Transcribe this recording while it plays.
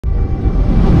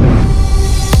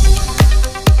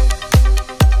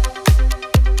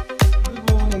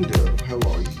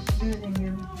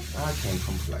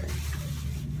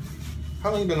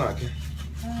How long you been locking?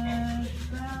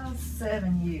 About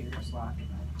 7 years locking.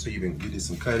 So you did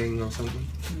some cutting or something?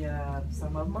 Yeah,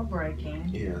 some of them are breaking.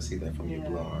 Yeah, I see that from your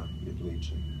blonde, your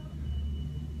bleaching.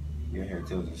 Your hair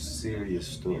tells a serious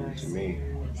story to me.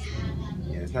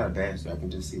 Yeah, it's not a bad story. I can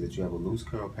just see that you have a loose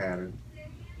curl pattern.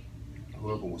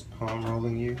 Whoever was palm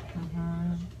rolling you,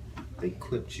 they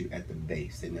clipped you at the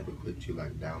base. They never clipped you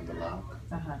like down the lock.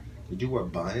 Did you wear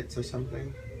bonnets or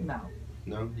something? No.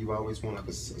 No? You always want like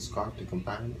a scarf to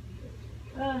confine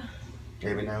it?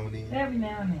 Every now and then? Every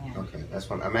now and then. Okay, that's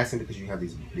fine. I'm asking because you have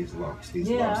these lumps. These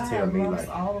lumps tell I have me lumps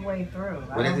like all the way through.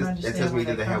 Well, that tells me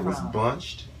that the hair was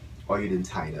bunched or you didn't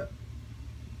tie it up.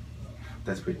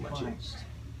 That's pretty much it.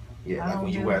 Yeah, I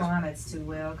don't do bonnets too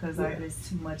well because it's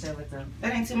too much of it.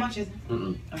 That ain't too much, is it?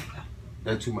 Okay.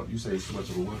 That's too much. You say it's too much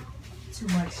of a what? Too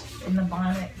much in the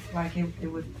bonnet, like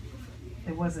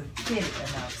it wasn't fitted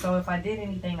enough. So if I did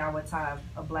anything, I would tie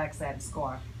a black satin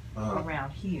scarf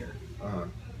around here.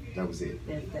 That was it.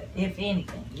 If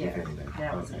anything, yeah. If anything.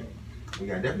 That was it.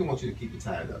 Yeah, I definitely want you to keep it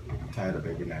tied up. Tie it up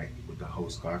every night with the whole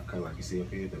scarf, kind of like you see up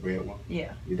here, the red one.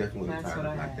 Yeah. You definitely want to tie it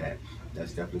up like that.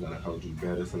 That's definitely going to hold you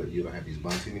better so that you don't have these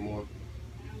bumps anymore.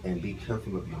 And be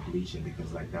careful of your bleaching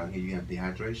because like down here you have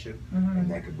dehydration and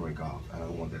that could break off. I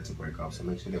don't want that to break off. So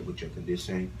make sure that with your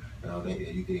conditioning and all that,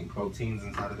 you're getting proteins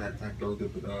inside of that type of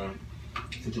different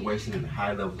situation and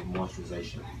high levels of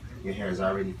moisturization. Your hair is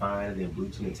already fine, and then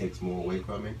bleaching it takes more away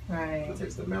from it. Right. It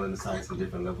takes the melanocytes and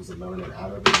different levels of melanin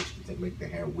out of it, which can make the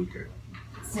hair weaker.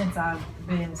 Since I've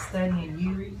been studying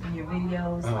you and your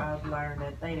videos, I've learned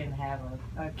that they didn't have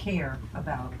a care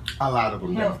about a lot of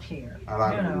them health care. A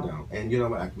lot of them don't. And you know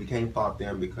what? We can't fault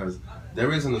them because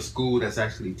there isn't a school that's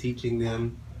actually teaching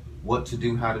them what to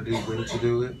do, how to do, when to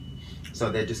do it.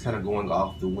 So they're just kind of going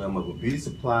off the whim of a beauty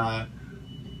supply,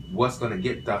 what's going to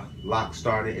get the lock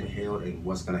started and held, and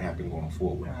what's going to happen going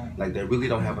forward. Like they really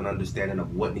don't have an understanding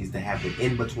of what needs to happen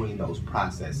in between those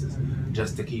processes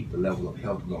just to keep the level of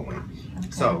health going.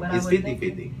 So it's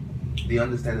 50-50. The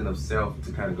understanding of self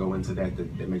to kind of go into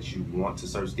that makes you want to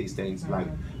search these things. Like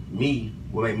me,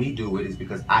 what made me do it is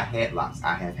because I had locks,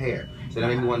 I have hair. So that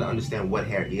made me want to understand what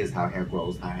hair is, how hair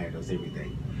grows, how hair does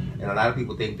everything. And a lot of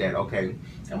people think that, okay,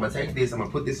 I'm going to take this, I'm going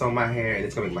to put this on my hair and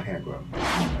it's going to make my hair grow.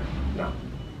 No.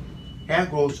 Hair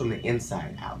grows from the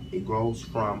inside out. It grows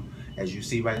from, as you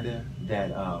see right there,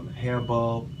 that hair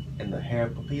bulb and the hair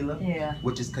papilla,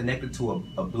 which is connected to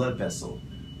a blood vessel.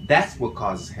 That's what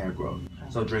causes hair growth.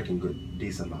 So drinking good,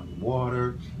 decent amount of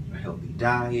water, a healthy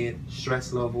diet,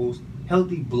 stress levels,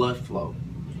 healthy blood flow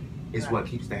is what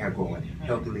keeps the hair growing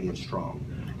healthily and strong.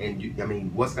 And I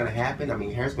mean, what's going to happen? I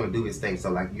mean, hair's going to do its thing.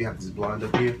 So like you have this blonde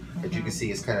up here that you can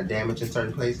see is kind of damaged in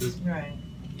certain places. Right.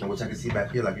 And which I can see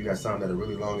back here, like you got some that are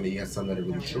really long and then you have some that are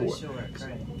really short.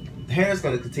 Right. The hair is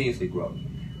going to continuously grow.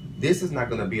 This is not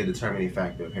going to be a determining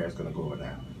factor if hair is going to grow or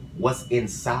not. What's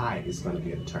inside is going to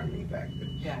be a determining factor.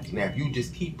 Gotcha. Now, if you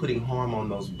just keep putting harm on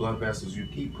those blood vessels, you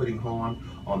keep putting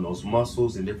harm on those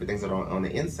muscles and different things that are on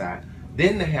the inside,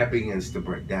 then the hair begins to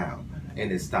break down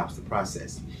and it stops the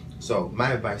process. So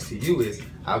my advice to you is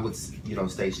I would,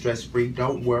 stay stress-free.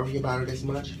 Don't worry about it as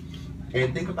much.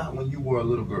 And think about when you were a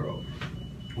little girl.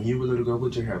 When you were a little girl,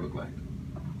 what'd your hair look like?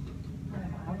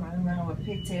 I run around with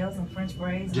pigtails and French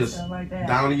braids just and stuff like that.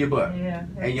 Down in your butt. Yeah.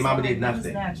 And your mama did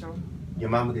nothing. Natural. Your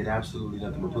mama did absolutely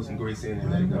nothing but put some grease in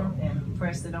and let it go. And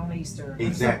pressed it on Easter.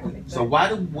 Exactly. So why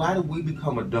do we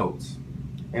become adults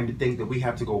and think that we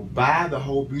have to go buy the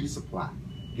whole beauty supply,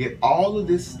 get all of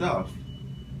this stuff,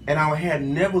 and our hair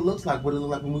never looks like what it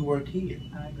looked like when we were a kid?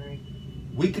 I agree.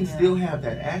 We can still have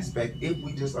that aspect if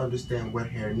we just understand what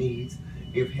hair needs.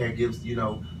 If hair gives,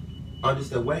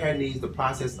 understand what hair needs, the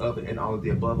process of it, and all of the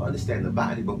above. Understand the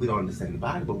body, but we don't understand the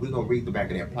body. But we're going to read the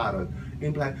back of that product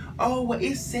and be like, oh, well,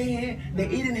 it said that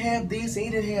it didn't have this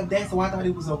and it didn't have that, so I thought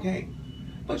it was okay.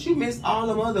 But you missed all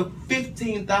them other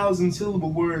 15,000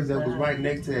 syllable words that was right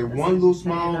next to that one little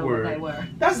small word.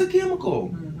 That's a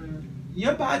chemical.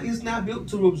 Your body is not built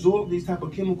to absorb these type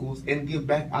of chemicals and give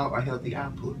back out a healthy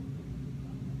output.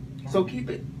 So keep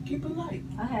it light.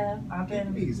 I've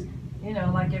been easy.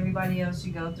 Like everybody else,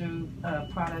 you go through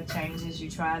product changes. You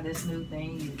try this new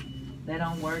thing, that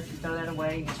don't work, you throw that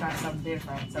away, you try something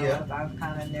different. So I've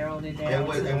kind of narrowed it down.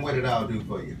 And what did it all do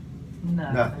for you?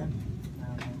 Nothing.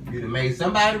 You done made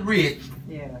somebody rich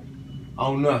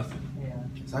on nothing.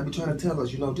 So I be trying to tell us,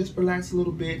 just relax a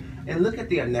little bit and look at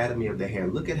the anatomy of the hair.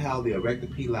 Look at how the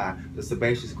erectopili, the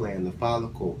sebaceous gland, the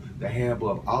follicle, the hair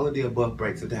bulb, all of the above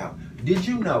breaks it down. Did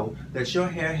you know that your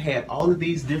hair had all of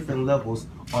these different levels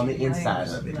on the inside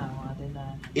of it? No, I did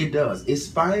not. It does. It's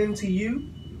fine to you,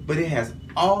 But it has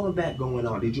all of that going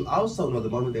on. Did you also know the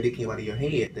moment that it came out of your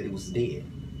head that it was dead?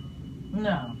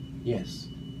 No. Yes.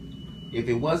 If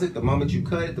it wasn't, the moment you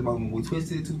cut it, the moment we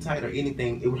twisted it too tight or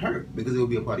anything, it would hurt because it would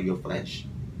be a part of your flesh.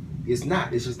 It's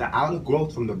not. It's just the outer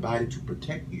growth from the body to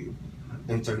protect you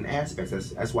in certain aspects.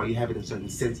 That's why you have it in certain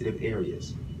sensitive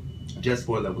areas, just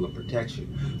for a level of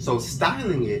protection. So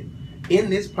styling it in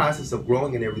this process of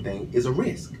growing and everything is a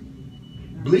risk.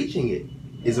 Bleaching it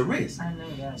is a risk. I know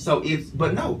that. So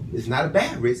but no, it's not a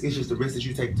bad risk. It's just a risk that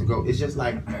you take to go. It's just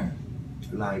like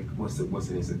what's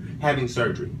it? Having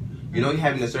surgery. You know, you're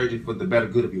having the surgery for the better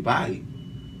good of your body,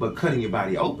 but cutting your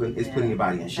body open is putting your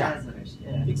body in shock.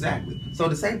 Yeah. Exactly. So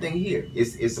the same thing here.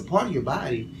 It's a part of your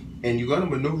body, and you're going to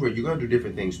maneuver it. You're going to do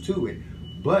different things to it,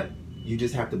 but you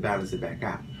just have to balance it back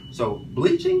out. So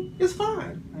bleaching is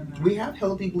fine. We have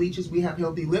healthy bleaches, we have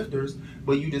healthy lifters,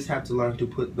 but you just have to learn to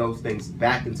put those things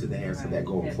back into the hair so that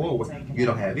going forward, you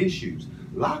don't have issues.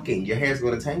 Locking, your hair's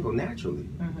going to tangle naturally.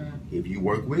 If you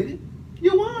work with it,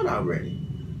 you won already.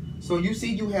 So you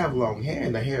see you have long hair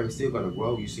and the hair is still going to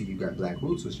grow. You see you got black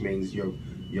roots, which means your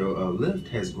lift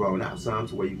has grown out some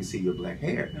to where you can see your black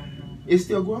hair. It's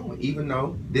still growing, even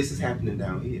though this is happening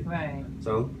down here. Right.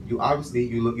 So you obviously,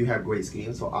 you have great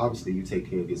skin, so obviously you take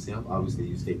care of yourself. Obviously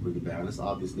you stay pretty balanced.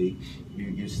 Obviously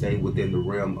you stay within the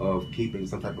realm of keeping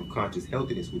some type of conscious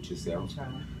healthiness with yourself. Right.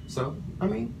 So, I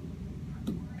mean,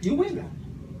 you win.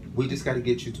 We just got to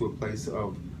get you to a place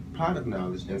of product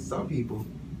knowledge, and some people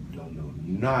don't know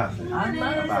nothing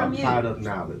about product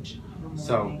knowledge.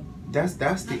 So that's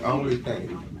the only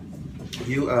thing.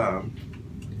 You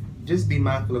just be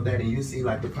mindful of that, and you see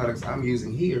like the products I'm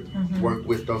using here work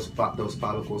with those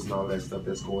follicles and all that stuff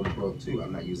that's going to grow too.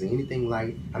 I'm not using anything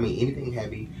light, anything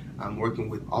heavy. I'm working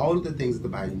with all of the things that the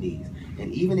body needs.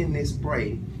 And even in this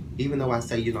spray, even though I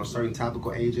say, certain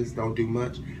topical agents don't do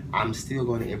much, I'm still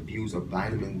going to infuse a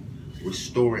vitamin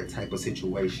restorant type of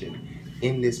situation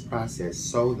in this process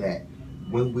so that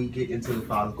when we get into the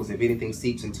follicles, if anything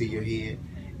seeps into your head,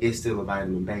 it's still a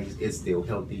vitamin base, it's still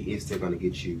healthy, it's still going to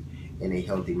get you in a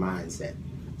healthy mindset.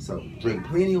 So drink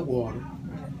plenty of water,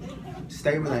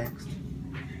 stay relaxed,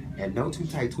 and no too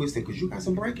tight twisting because you got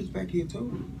some breakage back here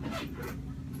too.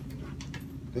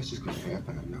 That's just because your hair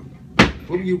fine now.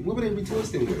 What would they be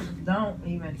twisting with? Don't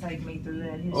even take me through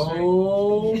that history.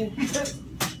 Oh,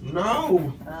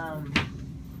 no.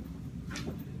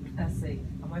 Let's see.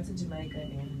 I went to Jamaica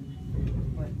in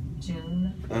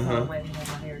June. So I went and had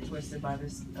my hair twisted by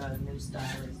this new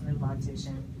stylist, new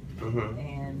mortician.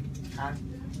 And I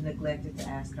neglected to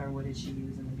ask her what did she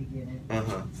use in the beginning.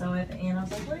 So at the end I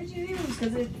was like, what did you use?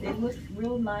 Because it looked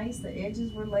real nice. The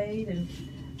edges were laid and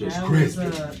just crispy.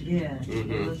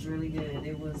 It was really good.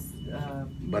 It was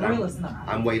Gorilla Snot.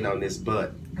 I'm waiting on this,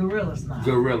 but Gorilla Snot.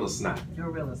 Gorilla Snot.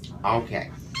 Gorilla Snot. Okay.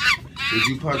 Did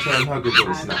you punch her in her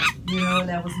Gorilla Snot?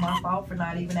 That was my fault for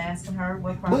not even asking her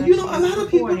what product. Well, a lot of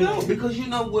people don't, because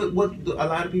what a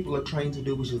lot of people are trained to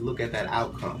do is just look at that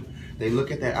outcome. They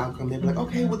look at that outcome, they be like,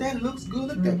 okay, well that looks good.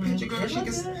 Look at that picture, girl.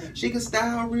 She can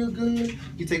style real good.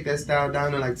 You take that style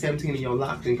down and like 17 of your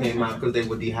locks and came out because they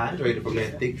were dehydrated from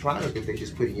that thick product that they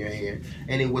just put in your hair,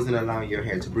 and it wasn't allowing your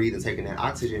hair to breathe and taking that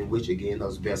oxygen, which again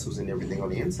those vessels and everything on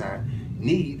the inside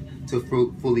need to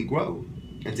fully grow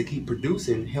and to keep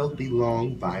producing healthy,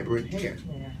 long, vibrant hair.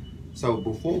 So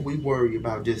before we worry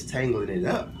about just tangling it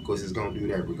up, because it's going to do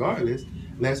that regardless,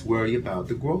 let's worry about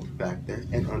the growth factor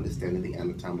and understanding the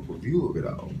anatomical view of it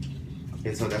all.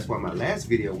 And so that's why my last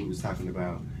video we was talking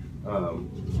about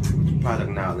product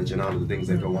knowledge and all of the things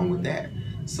that go on with that.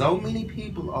 So many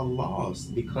people are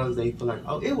lost because they feel like,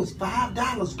 oh, it was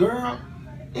 $5, girl.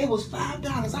 It was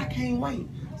 $5. I can't wait.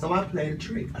 So I played a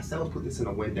trick. I said, I'll put this in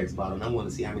a Windex bottle, and I want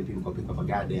to see how many people gonna pick up a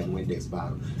goddamn Windex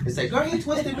bottle and say, girl, he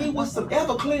twisted me with some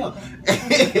Everclear.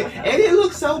 And it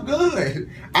looks so good.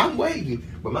 I'm waiting.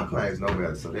 But my clients know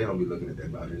better, so they don't be looking at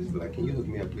that bottle. They just be like, can you hook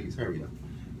me up, please? Hurry up.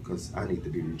 Because I need to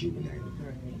be rejuvenated.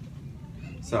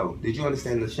 So, did you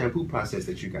understand the shampoo process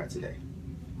that you got today?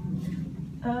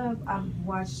 I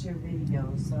watched your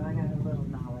video, so I got a little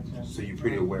knowledge of it. So you're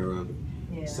pretty aware of it?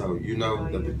 Yeah. So you know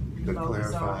the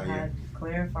clarifying.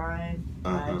 Clarifying,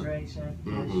 hydration,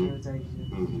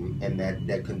 moisturization. And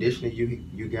that conditioner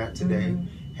you got today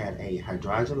had a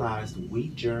hydrogenized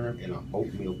wheat germ and an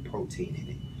oatmeal protein in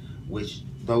it, which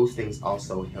those things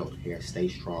also help hair stay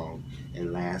strong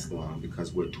and last long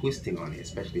because we're twisting on it,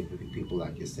 especially for people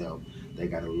like yourself. They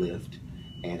got a lift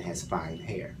and has fine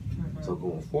hair. So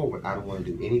going forward, I don't want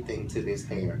to do anything to this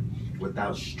hair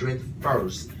without strength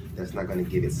first that's not going to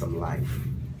give it some life.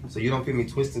 So you don't feel me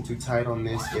twisting too tight on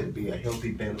this. It'll be a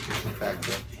healthy beneficial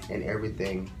factor and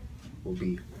everything will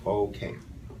be okay.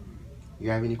 You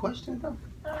have any questions though?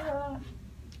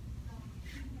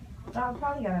 I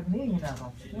probably got a million of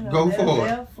them. You know, Go for it.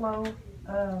 They'll flow.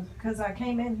 Because I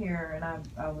came in here and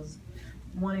I was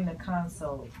wanting to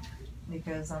consult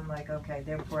because I'm like, okay,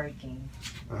 they're breaking.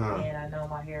 And I know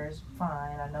my hair is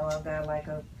fine. I know I've got like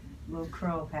a little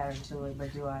curl pattern to it, but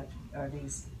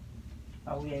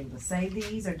are we able to save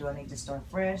these, or do I need to start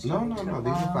fresh? No.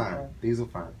 These are fine. These are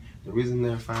fine. The reason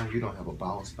they're fine, you don't have a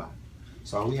bald spot.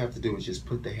 So all we have to do is just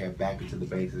put the hair back into the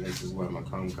base, and this is where my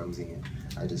comb comes in.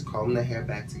 I just comb the hair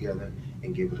back together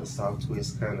and give it a soft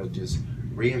twist, kind of just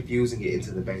reinfusing it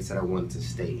into the base that I want it to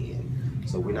stay in.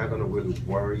 So we're not going to really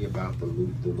worry about the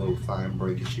little fine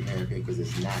breakage you have here, because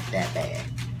it's not that bad.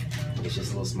 It's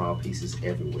just little small pieces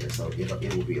everywhere, so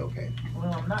it will be okay.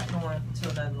 Well, I'm not going to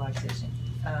another loctician.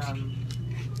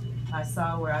 I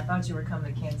saw where I thought you were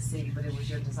coming to Kansas City, but it was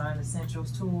your Design Essentials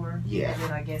tour. Yeah. And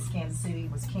then I guess Kansas City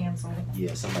was canceled.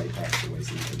 Yeah, somebody passed away,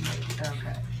 so you couldn't make it.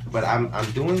 Okay. But I'm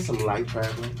doing some light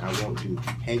traveling. I won't do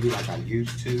heavy like I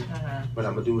used to, but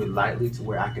I'm gonna do it lightly to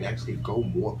where I can actually go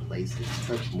more places,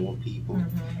 touch more people,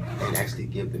 and actually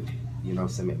give them, you know,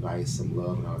 some advice, some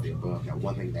love, and all the above. Now,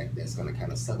 one thing that's gonna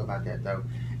kind of suck about that though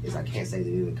is I can't say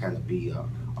that it'll kind of be a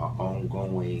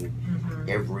ongoing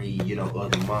every, you know,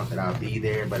 other month that I'll be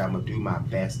there, but I'm gonna do my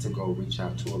best to go reach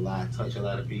out to a lot, touch a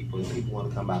lot of people. If people want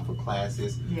to come by for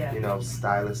classes, you know,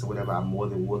 stylists or whatever, I'm more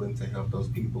than willing to help those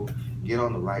people get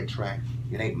on the right track.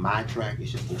 It ain't my track,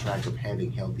 it's just the track of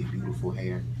having healthy, beautiful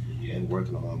hair and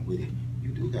working along with it. You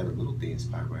do got a little thin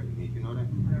spot right in here, you know that?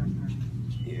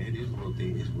 Yeah, it is a little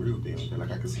thin, it's real thin. Like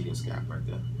I can see your scalp right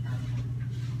there.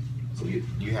 So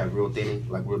you have real thinning,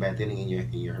 like real bad thinning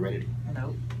in your heredity?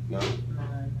 Nope. No?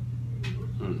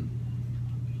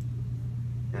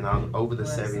 And over the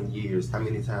 7 years, how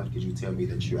many times could you tell me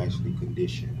that you actually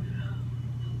conditioned?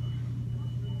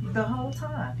 The whole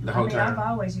time. The whole time? I've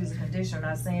always used a conditioner.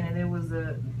 Not saying that it was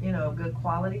a, you know, good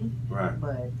quality. Right.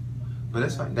 But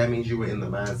that's fine. That means you were in the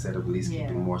mindset of at least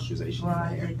keeping moisturization in the hair. Well,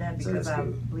 I did that because I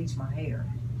bleached my hair.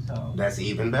 So that's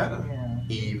even better. Yeah.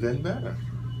 Even better.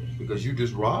 Because you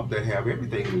just robbed that hair of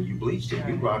everything when you bleached it.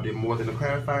 You robbed it more than a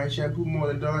clarifying shampoo, more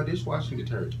than Dawn dishwashing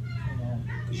detergent.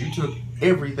 Because you took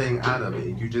everything out of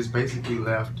it. You just basically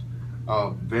left a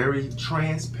very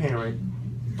transparent,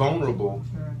 vulnerable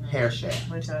hair shaft.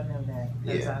 Which I know that.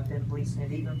 Because I've been bleaching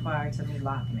it even prior to me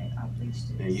locking it. I bleached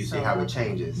it. And you see how it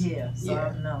changes. Yeah. So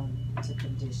I've known to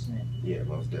condition it. Yeah,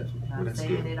 most definitely. I'm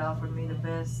saying it offered me the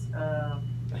best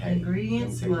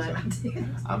ingredients, but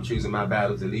I'm choosing my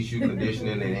battles. At least you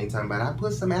conditioning, and ain't talking about I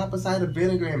put some apple cider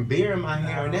vinegar and beer in my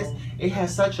hair, and it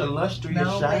has such a lustrous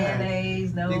shine.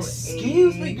 Mayonnaise,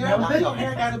 Excuse me, girl, why your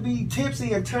hair gotta be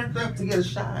tipsy and turned up to get a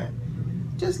shine?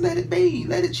 Just let it be,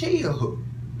 let it chill.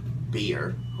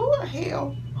 Beer? Who the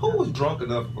hell? Who was drunk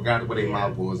enough and forgot what their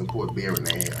mouth was and poured beer in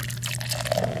their hair?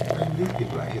 These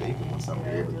people out here, they want something for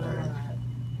everything.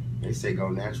 They say go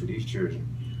natural, these children.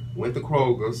 Went to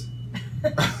Kroger's.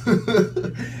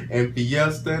 and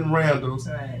Fiesta and Randall's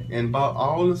and bought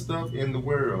all the stuff in the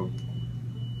world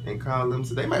and called them.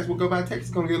 So they might as well go by Texas,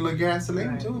 gonna get a little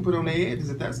gasoline too and put on their edges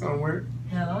if that's gonna work.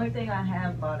 Now the only thing I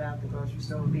have bought out the grocery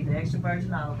store would be the extra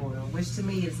virgin olive oil, which to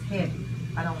me is heavy.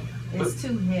 It's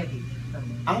too heavy for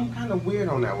me. I'm kind of weird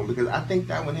on that one because I think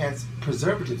that one has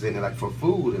preservatives in it, like for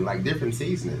food and like different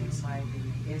seasonings. It might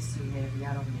be. It's too heavy.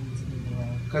 I don't need to do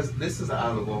that. Because this is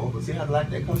olive oil, but see how light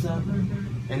that comes out?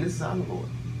 And this is olive oil.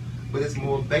 But it's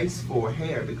more base for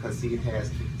hair because see, it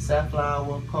has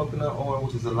safflower, coconut oil,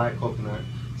 which is a light coconut,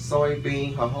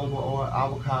 soybean, jojoba oil,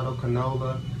 avocado,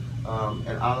 canola,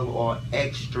 and olive oil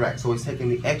extract. So it's taking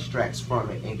the extracts from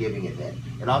it and giving it that.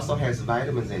 It also has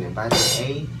vitamins in it, vitamin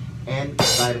A and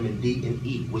vitamin D and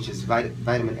E, which is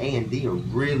vitamin A and D are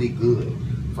really good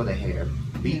for the hair.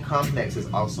 B complex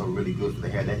is also really good for the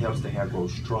hair. That helps the hair grow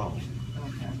strong.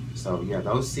 So yeah,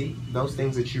 those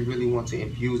things that you really want to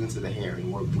infuse into the hair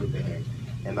and work with the hair,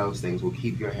 and those things will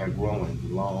keep your hair growing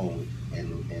long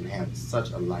and have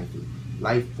such a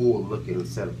life-full looking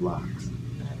set of locks.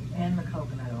 And the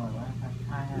coconut oil,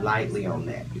 I have lightly on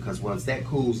that because once that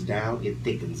cools down, it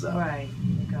thickens up. Right,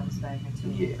 it comes back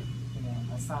into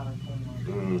a solid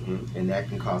form. And that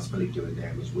can cause follicular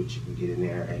damage, which you can get in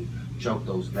there and choke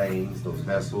those veins, those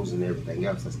vessels, and everything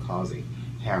else that's causing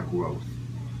hair growth.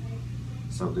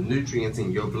 So the nutrients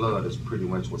in your blood is pretty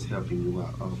much what's helping you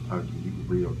out. Oh, Punky, you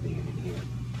real thin in here.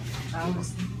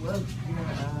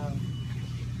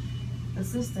 The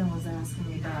assistant was asking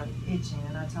me about itching,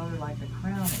 and I told her like the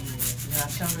crown areas. And I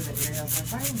showed her the area. I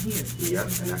was like, right in here. Yep,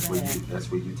 and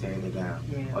that's where you tearing it down.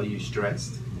 Yeah. Are you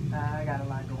stressed? I got a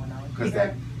lot going on. because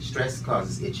that stress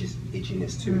causes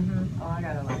itchiness too. Oh, I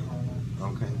got a lot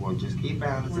more. Okay, well, just keep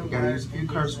balancing. You gotta use a few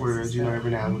curse words, you know,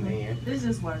 every now and then. This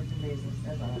just works in business,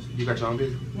 that's all. You got your own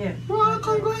business? Yeah. Well,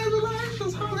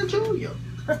 congratulations, hallelujah.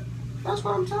 That's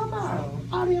what I'm talking about.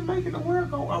 Out here making the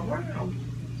world go around.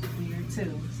 Year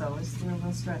 2, so it's still a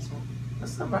little stressful.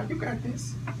 That's somebody, you got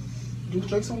this. Just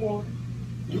drink some water.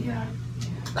 You got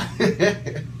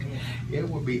it. It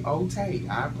will be okay,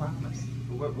 I promise.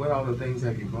 What all the things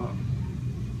have you bought?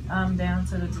 Down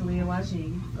to the Talia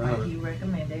YG, like you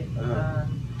recommended.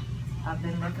 I've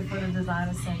been looking for the design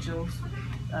essentials.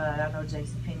 I know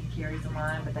JCPenney carries a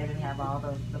line, but they didn't have all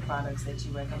the products that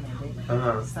you recommended.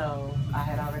 So I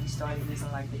had already started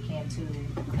using like the Cantu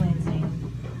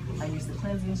cleansing. I use the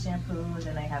cleansing shampoo, and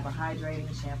then they have a hydrating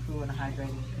shampoo and a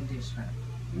hydrating conditioner.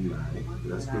 Right,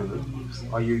 that's good.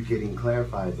 Are you getting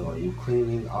clarified though? Are you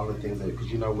cleaning all the things that,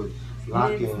 because you know with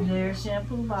locking. Their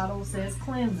shampoo bottle says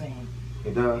cleansing.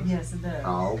 It does? Yes, it does.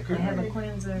 Oh, okay. They have a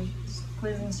cleansing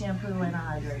shampoo and a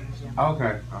hydrating shampoo.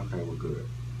 Okay, well good.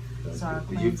 So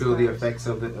did you feel the effects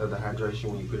of the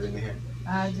hydration when you put it in the hair?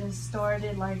 I just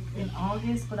started like in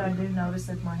August, but I did notice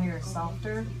that my hair is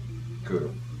softer.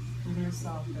 Good. It is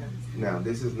softer. Now,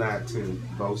 this is not to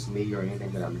boast me or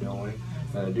anything that I'm doing,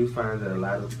 but I do find that a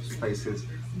lot of places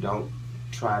don't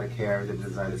try to carry the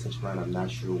design essential line. I'm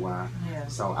not sure why. Yeah.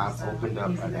 So I've opened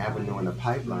up an avenue in the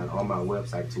pipeline on my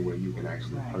website to where you can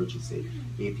actually purchase it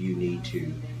if you need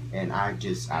to. And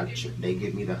they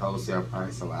give me the wholesale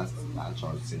price, so I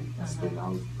charge spend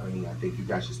all. I mean, I think you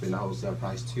guys should spend the wholesale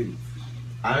price too.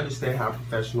 I understand how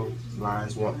professional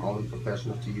lines want only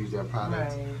professionals to use their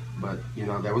products, but you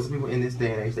know there was people in this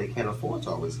day and age they can't afford to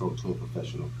always go to a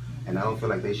professional, and I don't feel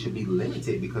like they should be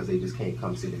limited because they just can't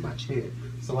come sit in my chair.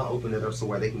 So I open it up so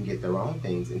where they can get their own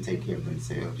things and take care of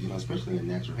themselves. You know, especially in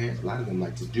natural hair, a lot of them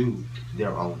like to do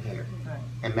their own hair,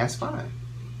 and that's fine.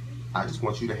 I just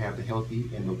want you to have the healthy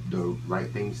and the right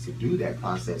things to do that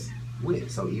process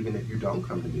with. So even if you don't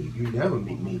come to me, if you never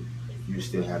meet me, you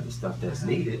still have the stuff that's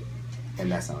needed, and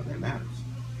that's all that matters.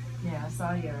 Yeah, I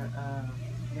saw your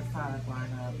product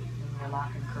lineup, your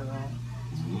lock and curl,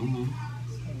 and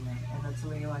the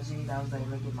Talia YG that I was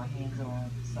able to get my hands on.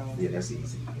 So yeah, that's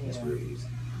easy. That's really easy.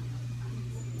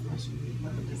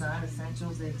 But the design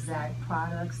essentials, the exact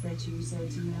products that you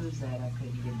said to use, that I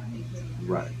couldn't get my hands on.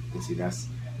 Right, and see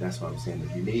that's what I'm saying.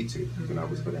 If you need to, you can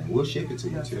always put that. We'll ship it to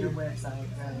you too. Go to the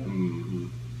website.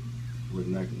 We'll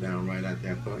knock it down right out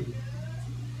there for you.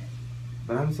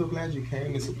 But I'm so glad you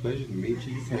came. It's a pleasure to meet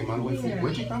you. You came all the way from,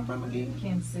 where'd you come from again?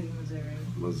 Kansas City, Missouri.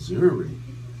 Missouri.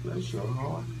 Bless your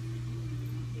heart.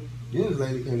 Yeah, this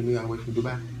lady came to me all the way from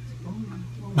Dubai.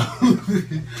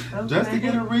 Just to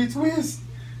get a retwist.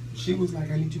 She was like,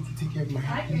 I need you to take care of my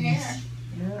hair.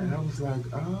 Yeah. And I was like,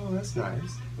 oh, that's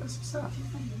nice. That's what's up.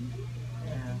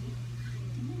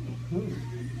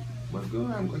 Well, good.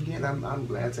 I'm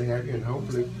glad to have you, and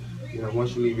hopefully, you know,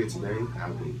 once you leave here today, I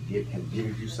will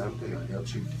give you something or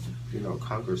help you, you know,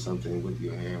 conquer something with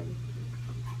your hair,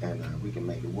 and we can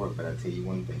make it work. But I tell you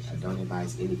one thing: I don't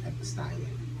advise any type of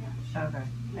styling. Okay.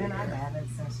 And I haven't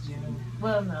since June.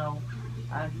 Well, no,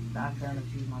 I've done a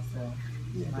few myself.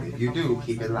 Yeah, but if you do,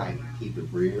 keep it light. Keep it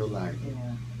real light.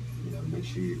 Yeah. You know, make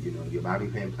sure you know your bobby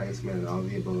pin placement and all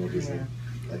the above is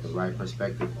at the right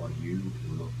perspective, or you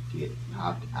will get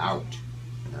popped out.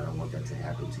 And I don't want that to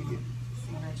happen to you.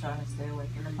 And I try to stay away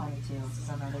from the ponytails because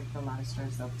I know they put a lot of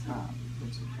stress up top.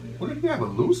 Well, if you have a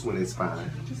loose one, it's fine.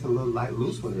 Just a little light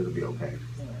loose one, it'll be okay.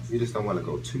 Yes. You just don't want to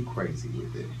go too crazy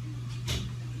with it.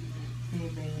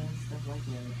 Stuff like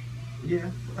that.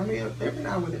 Yeah, I mean, every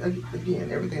now and then, again,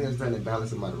 everything that's done in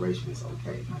balance and moderation is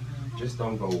okay. Just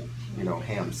don't go, you know,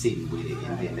 ham city with it,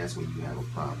 and then that's when you have a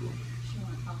problem.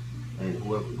 And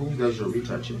who does your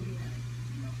retouching?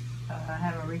 I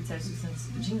haven't retouched it since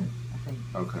June, I think.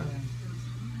 Okay.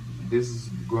 This is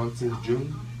growth since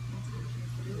June?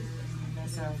 That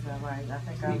sounds about right. I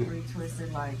think I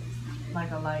retwisted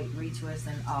like a light retwist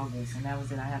in August, and that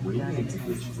was it. I haven't done it.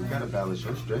 We gotta balance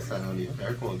your stress out on your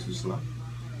hair going too slow.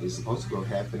 It's supposed to go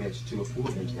half an inch to a full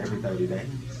inch every 30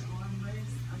 days.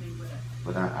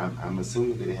 But I'm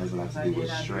assuming that it has a lot to do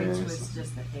with stress.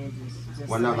 Just the edges.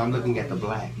 Well, no, I'm looking at the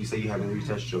black. You say you haven't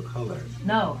retouched your color.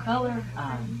 No, color,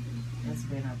 it's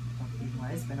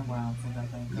been a while since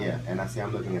I've done color. Yeah, and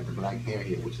I'm looking at the black hair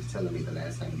here, which is telling me the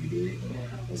last time you did it.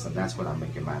 And so that's what I'm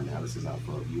making my analysis out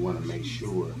for. You want to make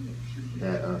sure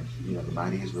that, you know, the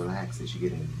body is relaxed, that you're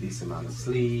getting a decent amount of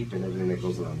sleep and everything that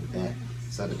goes along with that,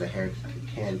 so that the hair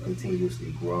can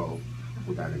continuously grow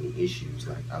without any issues.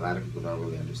 Like, a lot of people don't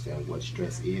really understand what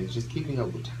stress is. Just keeping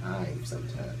up with time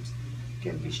sometimes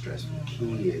can be stressful.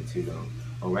 Kids, you know,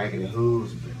 or raggedy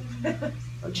husband,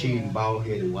 a cheating,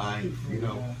 bald-headed wife, you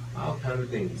know, all kinds of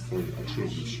things can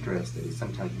attribute stress that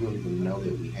sometimes we don't even know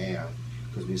that we have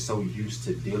because we're so used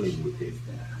to dealing with it.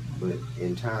 But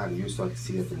in time, you'll start to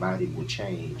see that the body will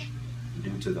change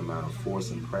due to the amount of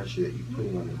force and pressure that you're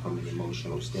putting on it from an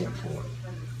emotional standpoint.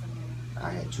 I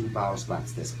had 2 bald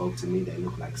spots that spoke to me. They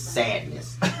looked like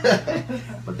sadness.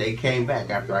 But they came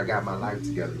back after I got my life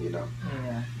together, you know.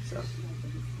 Yeah. So,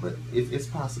 but it's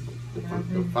possible.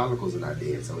 The follicles are not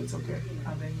dead, so it's okay.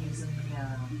 I've been using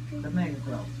the Mega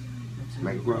Grow.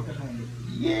 Mega Grow?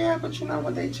 Yeah, but you know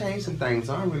what? They changed some things.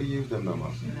 So I don't really use them no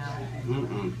more.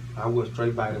 No. I was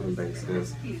straight vitamin based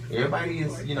because everybody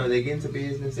is, you know, they get into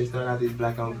business, they start out these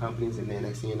black-owned companies, and then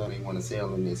next thing you know, they want to sell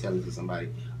them. They sell it to somebody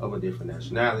of a different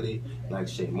nationality, like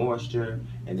Shea Moisture,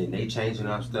 and then they changing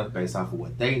up stuff based off of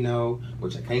what they know,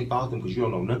 which I can't fault them because you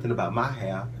don't know nothing about my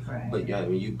hair. Right. But yeah,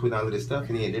 when you put all of this stuff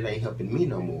in here, it ain't helping me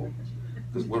no more.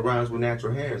 Because what rhymes with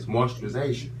natural hair is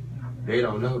moisturization. They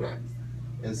don't know that.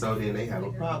 And so then they have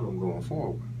a problem going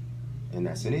forward. And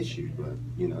that's an issue, but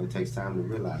you know, it takes time to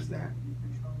realize that.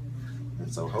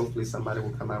 And so hopefully somebody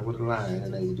will come out with a line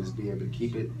and they will just be able to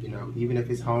keep it, you know, even if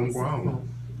it's homegrown.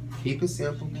 Keep it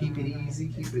simple, keep it easy,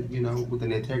 keep it, you know, with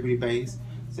an integrity base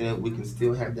so that we can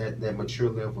still have that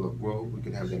mature level of growth, we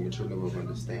can have that mature level of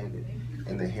understanding,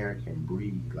 and the hair can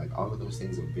breathe. Like all of those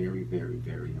things are very, very,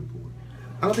 very important.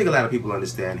 I don't think a lot of people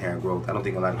understand hair growth. I don't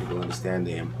think a lot of people understand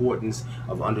the importance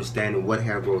of understanding what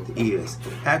hair growth is.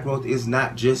 Hair growth is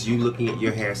not just you looking at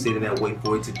your hair, sitting there waiting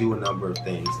for it to do a number of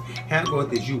things. Hair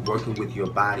growth is you working with your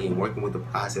body and working with the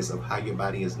process of how your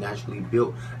body is naturally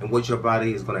built and what your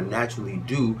body is going to naturally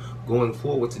do going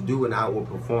forward to do an outward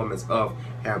performance of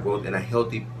hair growth in a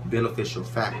healthy, beneficial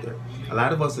factor. A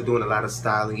lot of us are doing a lot of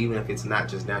styling, even if it's not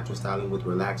just natural styling with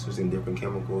relaxers and different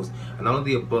chemicals and all of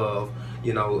the above,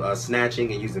 you know,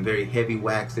 snatching and using very heavy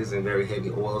waxes and very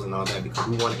heavy oils and all that because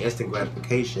we want instant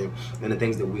gratification in the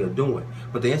things that we are doing.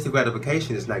 But the instant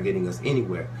gratification is not getting us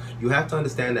anywhere. You have to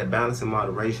understand that balance and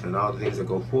moderation and all the things that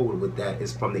go forward with that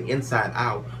is from the inside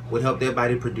out would help their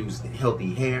body produce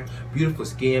healthy hair, beautiful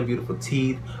skin, beautiful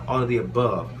teeth, all of the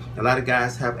above. A lot of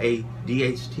guys have a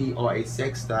DHT or a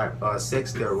sex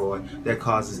steroid that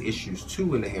causes issues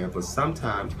too in the hair, but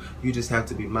sometimes you just have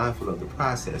to be mindful of the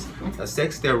process. A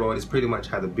sex steroid is pretty much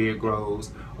how the beard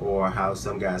grows or how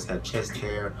some guys have chest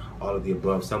hair, all of the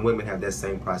above. Some women have that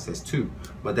same process too,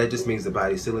 but that just means the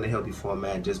body's still in a healthy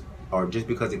format just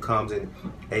because it comes in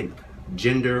a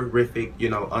gender-rific, you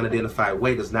know, unidentified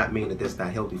way does not mean that that's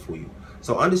not healthy for you.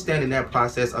 So understanding that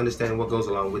process, understanding what goes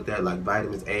along with that, like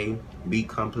vitamins A, B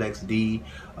complex, D,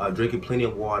 drinking plenty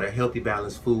of water, healthy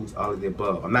balanced foods, all of the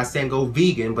above. I'm not saying go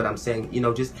vegan, but I'm saying, you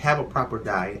know, just have a proper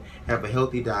diet, have a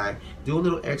healthy diet, do a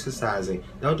little exercising.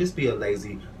 Don't just be a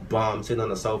lazy bum sitting on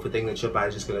the sofa thinking that your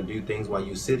body's just going to do things while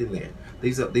you're sitting there.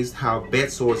 These are how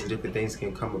bed sores and different things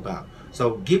can come about.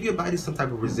 So give your body some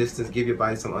type of resistance, give your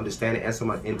body some understanding and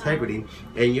some integrity,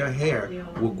 and your hair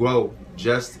will grow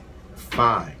just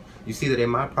fine. You see that in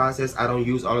my process, I don't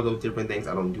use all of those different things.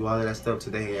 I don't do all of that stuff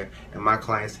to the hair, and my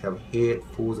clients have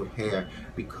headfuls of hair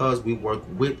because we work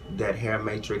with that hair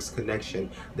matrix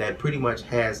connection that pretty much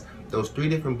has those 3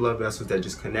 different blood vessels that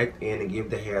just connect in and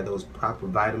give the hair those proper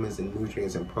vitamins and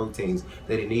nutrients and proteins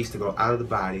that it needs to go out of the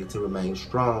body to remain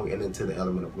strong and into the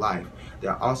element of life.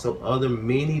 There are also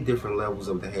many different levels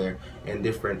of the hair and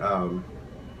different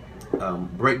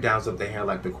breakdowns of the hair,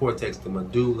 like the cortex, the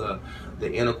medulla,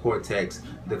 the inner cortex,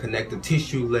 the connective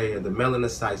tissue layer, the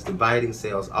melanocytes, the biting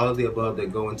cells, all of the above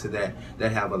that go into that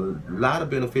have a lot of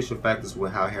beneficial factors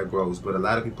with how hair grows. But a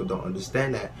lot of people don't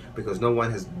understand that because no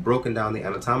one has broken down the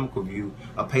anatomical view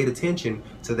or paid attention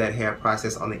to that hair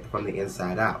process from the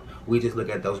inside out. We just look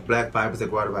at those black fibers that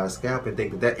grow out of our scalp and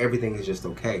think that everything is just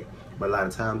okay, but a lot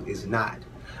of times it's not.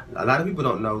 A lot of people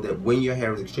don't know that when your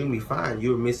hair is extremely fine,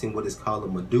 you're missing what is called a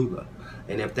medulla.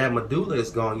 And if that medulla is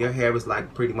gone, your hair is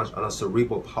like pretty much on a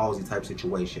cerebral palsy type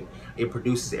situation. It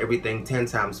produces everything 10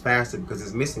 times faster because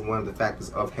it's missing one of the factors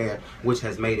of hair, which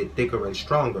has made it thicker and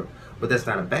stronger. But that's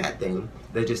not a bad thing.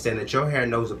 They're just saying that your hair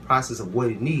knows the process of what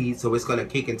it needs, so it's going to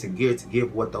kick into gear to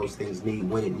give what those things need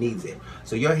when it needs it.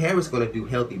 So your hair is going to do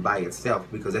healthy by itself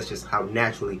because that's just how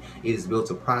naturally it is built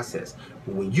to process.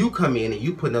 But when you come in and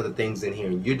you put other things in here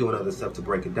and you're doing other stuff to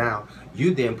break it down,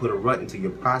 you then put a rut into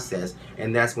your process,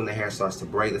 and that's when the hair starts to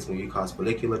break. That's when you cause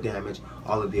follicular damage,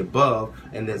 all of the above,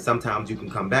 and then sometimes you can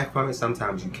come back from it,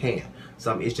 sometimes you can't.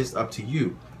 It's just up to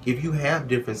you. If you have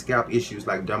different scalp issues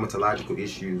like dermatological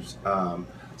issues,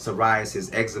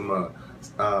 psoriasis, eczema,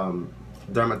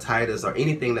 dermatitis, or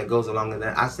anything that goes along with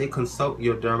that, I say consult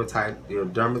your doctor,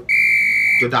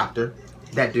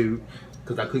 that dude,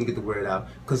 because I couldn't get the word out.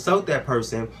 Consult that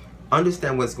person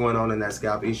understand what's going on in that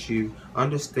scalp issue,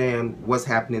 understand what's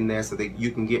happening there so that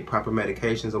you can get proper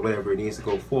medications or whatever it needs to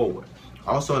go forward.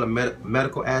 Also in a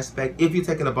medical aspect, if you're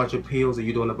taking a bunch of pills or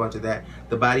you're doing a bunch of that,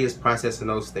 the body is processing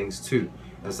those things too.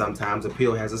 And sometimes a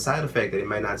pill has a side effect that it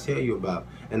may not tell you about,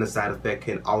 and the side effect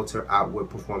can alter outward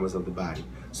performance of the body.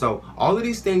 So all of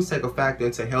these things take a factor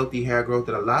into healthy hair growth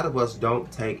that a lot of us don't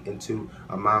take into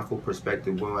a mindful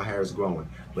perspective when our hair is growing.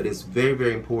 But it's very,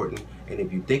 very important. And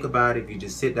if you think about it, if you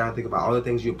just sit down, think about all the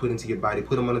things you put into your body,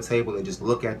 put them on the table and just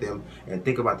look at them and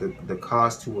think about the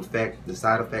cause to effect, the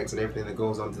side effects and everything that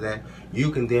goes on to that,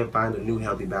 you can then find a new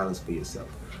healthy balance for yourself.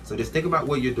 So just think about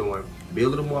what you're doing, be a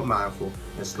little more mindful,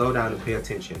 and slow down and pay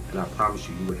attention. And I promise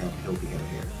you, you will have healthy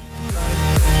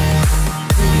hair.